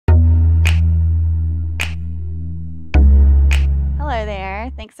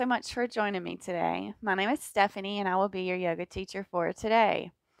Thanks so much for joining me today. My name is Stephanie and I will be your yoga teacher for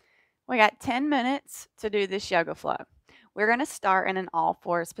today. We got 10 minutes to do this yoga flow. We're going to start in an all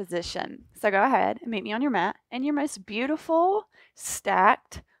fours position. So go ahead and meet me on your mat in your most beautiful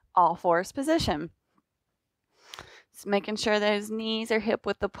stacked all fours position. Just making sure those knees are hip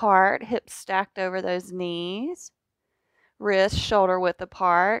width apart, hips stacked over those knees, wrists shoulder width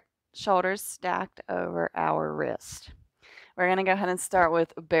apart, shoulders stacked over our wrist. We're going to go ahead and start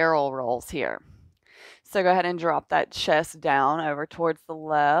with barrel rolls here. So go ahead and drop that chest down over towards the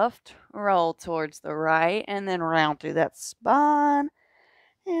left, roll towards the right, and then round through that spine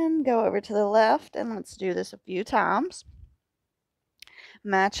and go over to the left. And let's do this a few times.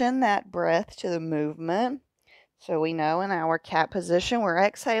 Matching that breath to the movement. So we know in our cat position, we're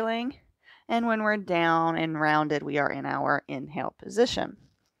exhaling. And when we're down and rounded, we are in our inhale position.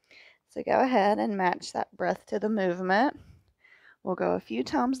 So go ahead and match that breath to the movement. We'll go a few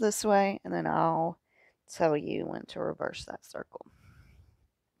times this way, and then I'll tell you when to reverse that circle.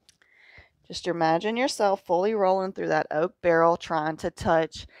 Just imagine yourself fully rolling through that oak barrel, trying to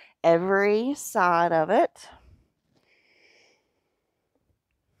touch every side of it.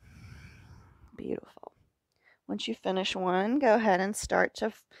 Beautiful. Once you finish one, go ahead and start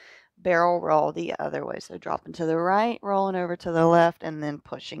to barrel roll the other way. So dropping to the right, rolling over to the left, and then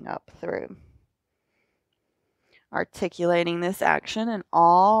pushing up through. Articulating this action in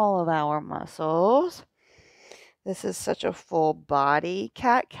all of our muscles. This is such a full body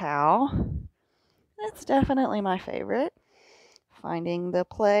cat-cow. That's definitely my favorite. Finding the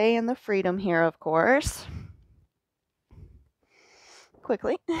play and the freedom here, of course.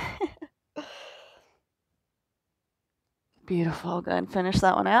 Quickly. Beautiful. Go ahead and finish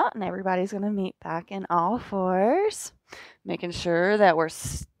that one out, and everybody's going to meet back in all fours. Making sure that we're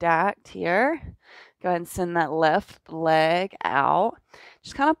stacked here. Go ahead and send that left leg out.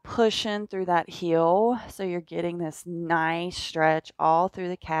 Just kind of pushing through that heel so you're getting this nice stretch all through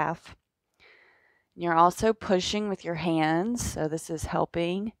the calf. You're also pushing with your hands, so this is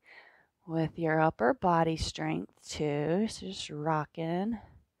helping with your upper body strength too. So just rocking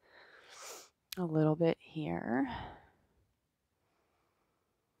a little bit here.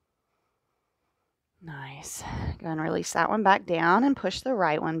 Nice. Go ahead and release that one back down and push the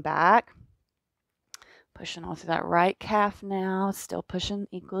right one back. Pushing all through that right calf now. Still pushing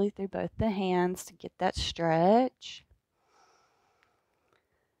equally through both the hands to get that stretch.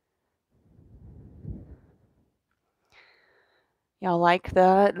 Y'all like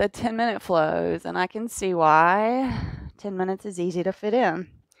the 10-minute flows, and I can see why. 10 minutes is easy to fit in.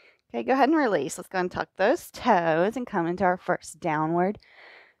 Okay, go ahead and release. Let's go and tuck those toes and come into our first downward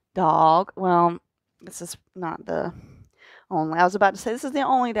dog. Well, this is not the only. I was about to say this is the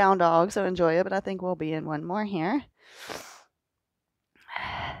only down dog, so enjoy it, but I think we'll be in one more here.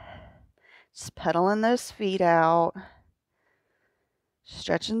 Just pedaling those feet out.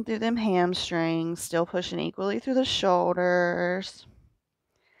 Stretching through them hamstrings, still pushing equally through the shoulders.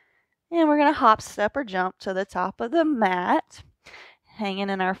 And we're going to hop, step, or jump to the top of the mat. Hanging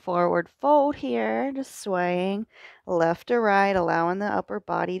in our forward fold here, just swaying left to right, allowing the upper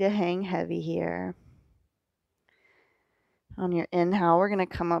body to hang heavy here. On your inhale, we're going to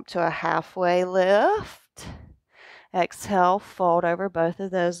come up to a halfway lift. Exhale, fold over both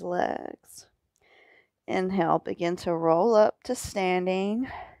of those legs. Inhale, begin to roll up to standing.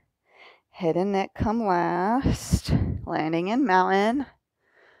 Head and neck come last. Landing in mountain.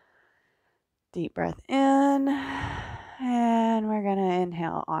 Deep breath in. And we're going to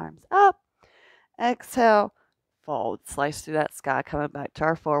inhale, arms up. Exhale, fold. Slice through that sky, coming back to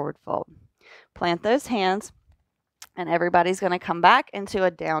our forward fold. Plant those hands, and everybody's going to come back into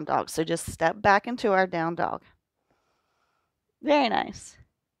a down dog. So just step back into our down dog. Very nice.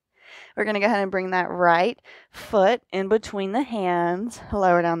 We're going to go ahead and bring that right foot in between the hands.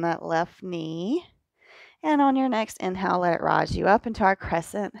 Lower down that left knee. And on your next inhale, let it rise you up into our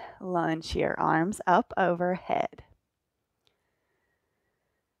crescent lunge here. Arms up overhead.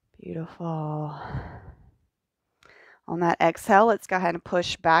 Beautiful. On that exhale, let's go ahead and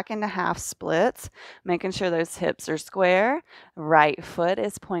push back into half splits, making sure those hips are square. Right foot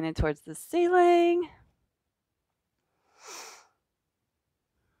is pointed towards the ceiling.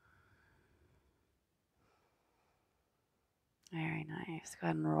 Very nice. Go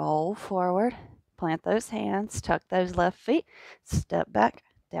ahead and roll forward. Plant those hands. Tuck those left feet. Step back.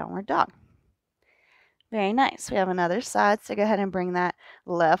 Downward dog. Very nice. We have another side. So go ahead and bring that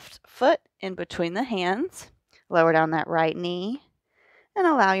left foot in between the hands. Lower down that right knee. And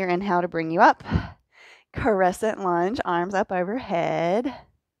allow your inhale to bring you up. Crescent lunge. Arms up overhead.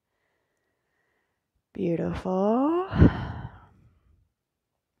 Beautiful.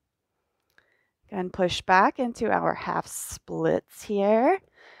 Go ahead and push back into our half splits here.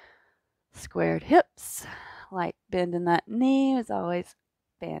 Squared hips, light bend in that knee is always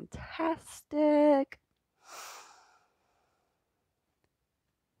fantastic.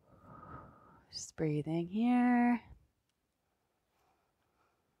 Just breathing here.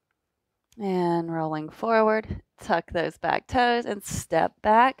 And rolling forward, tuck those back toes and step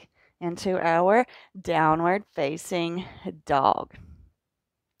back into our downward facing dog.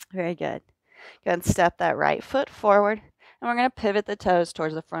 Very good. Go ahead and step that right foot forward. And we're going to pivot the toes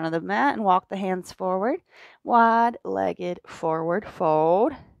towards the front of the mat and walk the hands forward. Wide-legged forward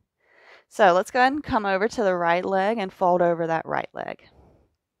fold. So let's go ahead and come over to the right leg and fold over that right leg.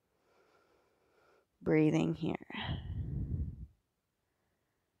 Breathing here.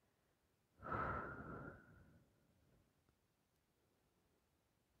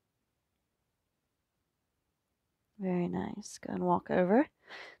 Very nice. Go and walk over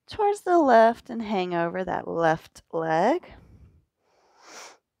towards the left and hang over that left leg.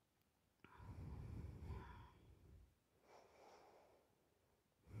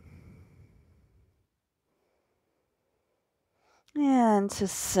 And to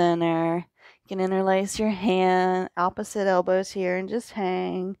center. You can interlace your hand, opposite elbows here, and just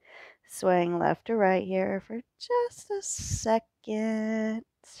hang, swaying left to right here for just a second.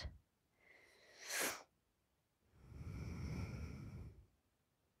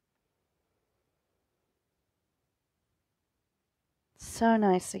 So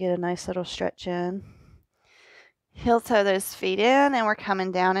nice to get a nice little stretch in. Heel toe those feet in, and we're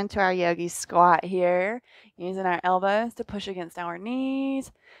coming down into our yogi squat here, using our elbows to push against our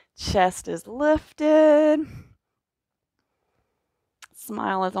knees. Chest is lifted.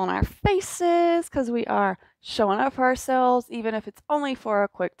 Smile is on our faces because we are showing up for ourselves, even if it's only for a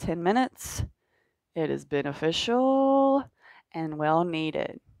quick 10 minutes. It is beneficial and well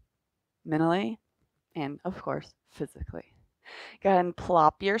needed, mentally and, of course, physically. Go ahead and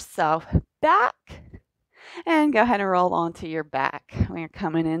plop yourself back and go ahead and roll onto your back. We're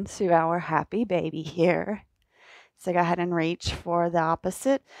coming into our happy baby here. So go ahead and reach for the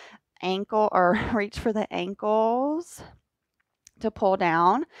opposite ankle, or reach for the ankles to pull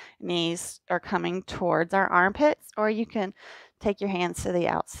down. Knees are coming towards our armpits, or you can take your hands to the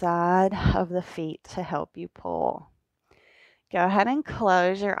outside of the feet to help you pull. Go ahead and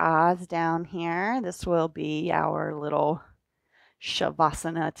close your eyes down here. This will be our little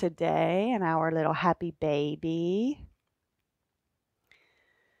Shavasana today and our little happy baby.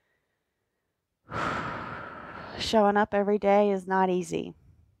 Showing up every day is not easy,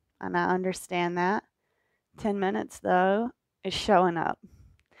 and I understand that. 10 minutes, though, is showing up.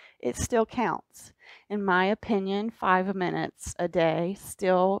 It still counts. In my opinion, 5 minutes a day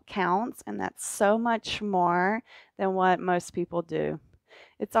still counts, and that's so much more than what most people do.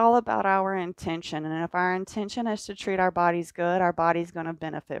 It's all about our intention, and if our intention is to treat our bodies good, our body's going to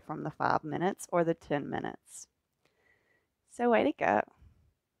benefit from the 5 minutes or the 10 minutes. So way to go.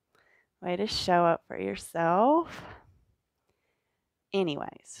 Way to show up for yourself.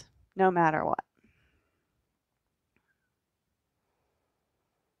 Anyways, no matter what.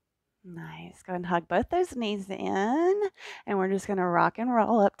 Nice. Go ahead and hug both those knees in, and we're just going to rock and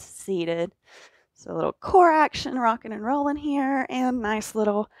roll up to seated. So a little core action, rocking and rolling here, and nice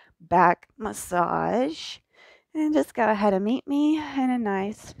little back massage. And just go ahead and meet me in a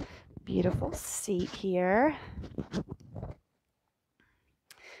nice, beautiful seat here.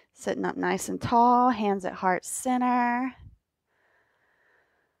 Sitting up nice and tall, hands at heart center.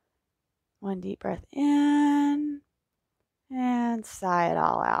 One deep breath in, and sigh it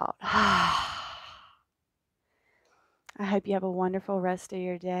all out. I hope you have a wonderful rest of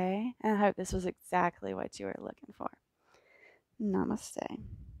your day, and I hope this was exactly what you were looking for. Namaste.